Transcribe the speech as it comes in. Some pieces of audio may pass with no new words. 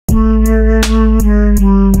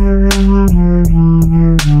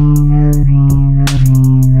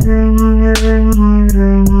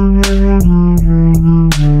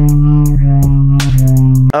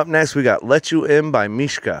next we got Let You In by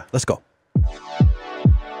Mishka. Let's go.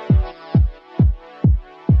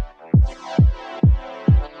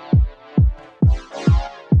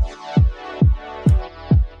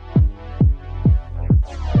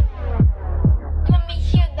 Let me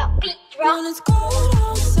hear that beat drop. When it's cold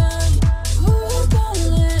outside, who's gonna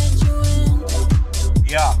let you in?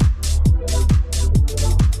 Yeah.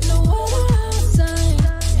 No weather outside,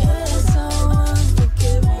 yeah, it's so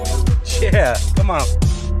unforgiving. Yeah. Come on.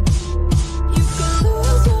 You can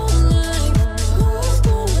lose your life, who's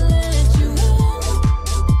gonna let you in?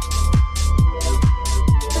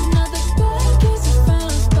 Another bad case of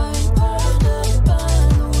frostbite, burned up by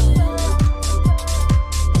the wind.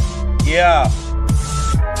 Yeah.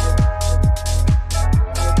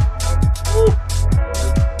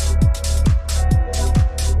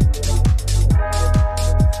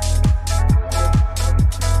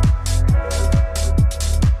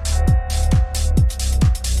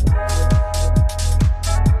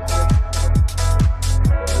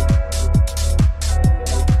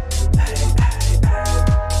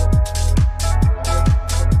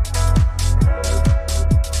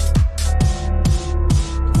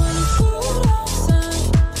 When it's cold outside,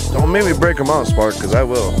 Don't make me break them out, Spark, because I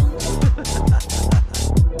will.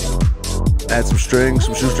 Add some strings,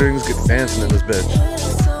 some shoestrings, get dancing in this bitch.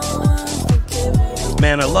 it's so unforgiving.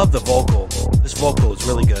 Man, I love the vocal. This vocal is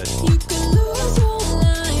really good. You can lose your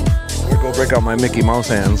life. I'm gonna go break out my Mickey Mouse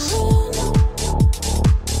hands.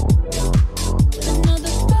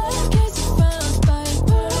 Another bad case of frostbite,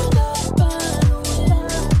 burned up by the wind.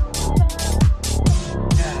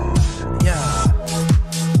 Yeah.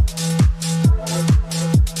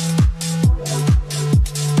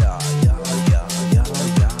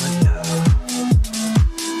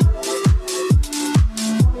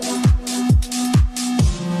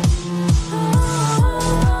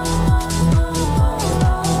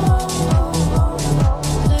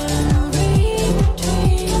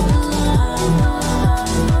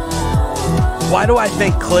 Why do I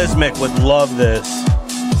think Klizmic would love this?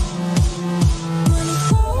 When it's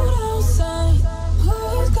cold outside,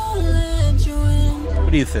 who's gonna let you in?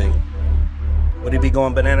 What do you think? Would he be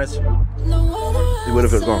going bananas? No weather See, what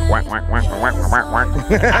if it was going whack, whack, whack, whack, whack, whack,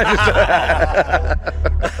 whack?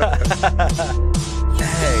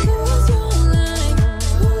 Hey. lose your life,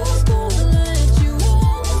 who's gonna let you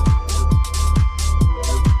in?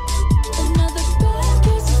 Another bad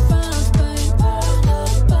case of frostbite, burned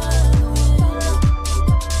up by the wind.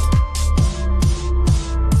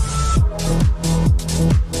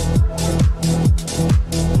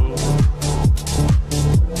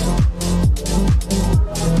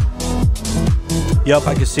 Yup,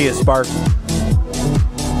 I can see it spark.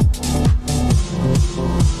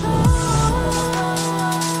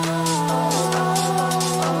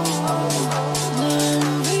 Then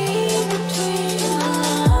read between the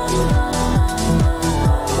lines.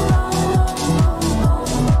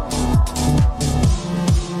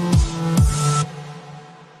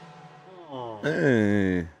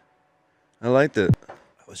 Hey, I liked it. I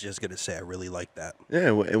was just gonna say I really like that. Yeah,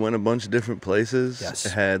 it went a bunch of different places. Yes.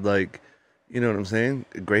 It had, like, you know what I'm saying?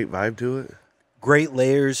 A great vibe to it. Great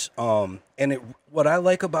layers. And what I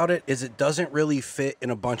like about it is it doesn't really fit in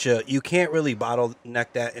a bunch of. You can't really bottleneck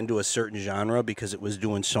that into a certain genre because it was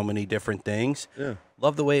doing so many different things. Yeah.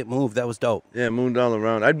 Love the way it moved. That was dope. Yeah, moved all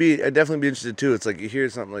around. I'd definitely be interested too. It's like you hear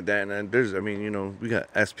something like that, and then there's, I mean, you know, we got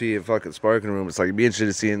SP and fucking Sparking Room. It's like you'd be interested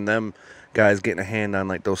in seeing them guys getting a hand on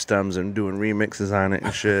like those stems and doing remixes on it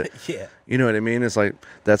and shit. Yeah. You know what I mean? It's like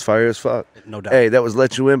that's fire as fuck. No doubt. Hey, that was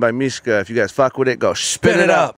Let You In by Mishka. If you guys fuck with it, go spin it up.